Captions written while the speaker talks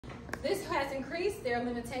This has increased their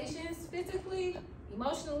limitations physically,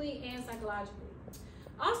 emotionally, and psychologically.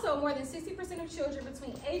 Also, more than 60% of children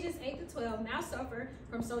between ages 8 to 12 now suffer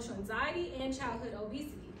from social anxiety and childhood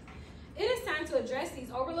obesity. It is time to address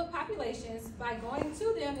these overlooked populations by going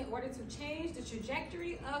to them in order to change the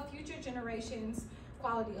trajectory of future generations'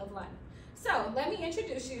 quality of life. So let me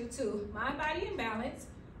introduce you to Mind, Body, and Balance,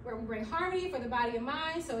 where we bring harmony for the body and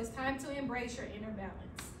mind, so it's time to embrace your inner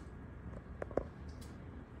balance.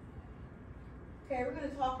 Okay, we're going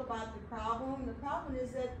to talk about the problem. The problem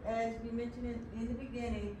is that, as we mentioned in the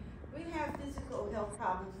beginning, we have physical health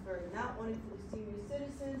problems for not only for the senior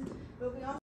citizens, but we also